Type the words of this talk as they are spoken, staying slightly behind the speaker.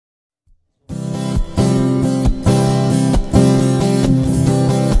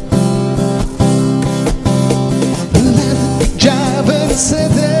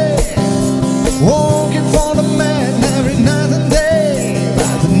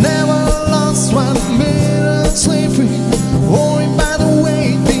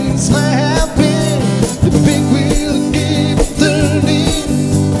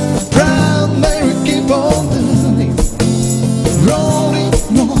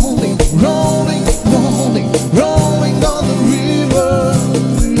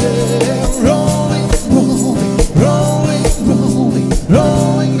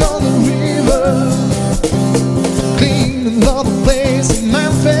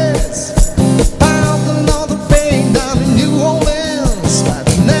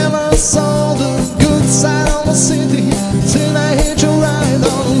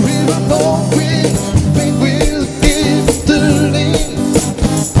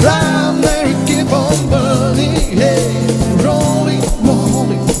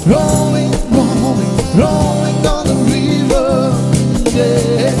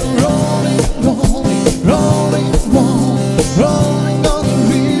rolling on the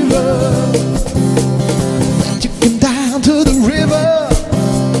river. You come down to the river,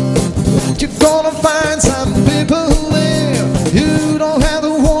 you're gonna find some people there. You don't have to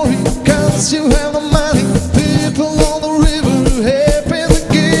worry, 'cause you have the money. People on the river, happy to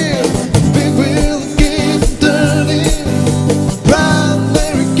give. Big wheel keep turning, bright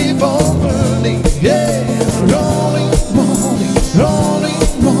Mary keep on burning. Yeah, rolling, rolling, rolling,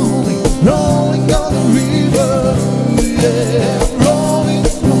 rolling, rolling on the river. Yeah, rolling,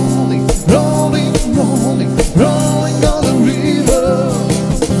 rolling, rolling, rolling, rolling on the river.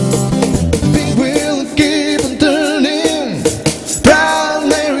 Big wheel keep on turning, bright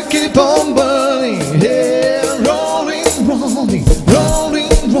Mary keep on burning. Yeah, rolling, rolling, rolling,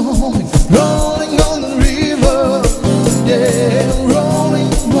 rolling, rolling on the river. Yeah, rolling,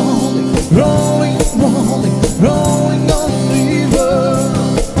 rolling, rolling, rolling, rolling on the river.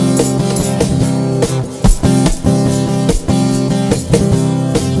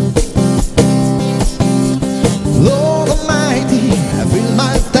 Lord Almighty, I feel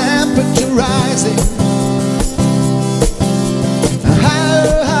my temperature rising.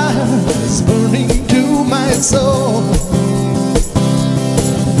 Higher, higher, it's burning to my soul.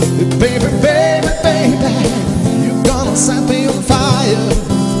 Baby, baby, baby, you're gonna set me on fire.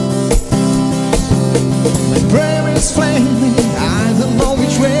 My prayer is flaming, I don't know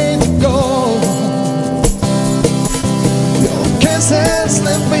which way to go. Your kisses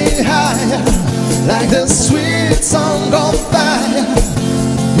lift me higher, like the sweet song of fire.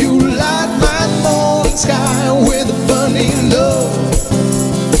 You light my morning sky with a burning love,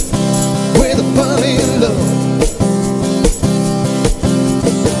 with a burning love.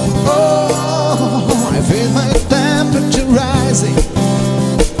 Oh, I feel my temperature rising.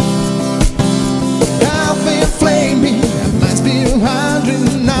 I feel flaming, it must be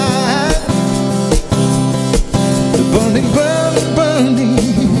 109. The burning, burning, burning,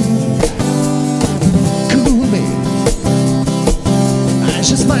 cool me. I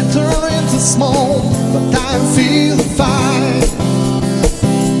just might turn into smoke, but I feel fine.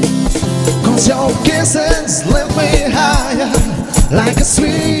 'Cause your kisses lift me higher, like a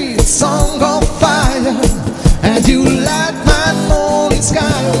sweet song of fire. And you light my morning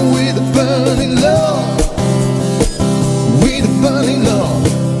sky with a burning love, with a burning love.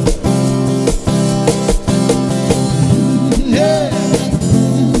 Yeah,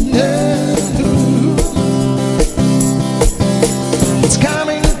 yeah. It's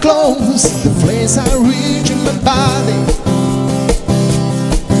coming close, the place I reach in my body.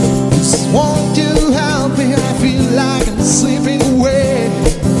 Just want you help me, I feel like I'm slipping away.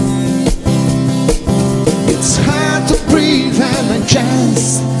 It's hard to breathe and my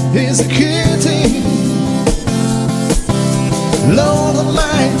chest is hitting. Lord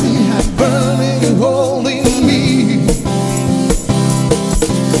Almighty, I'm burning, holding me.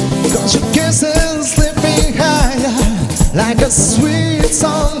 'Cause your kisses lift me higher, like a sweet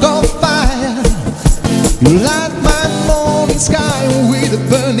song of fire. You light my morning sky with a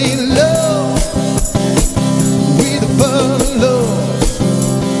burning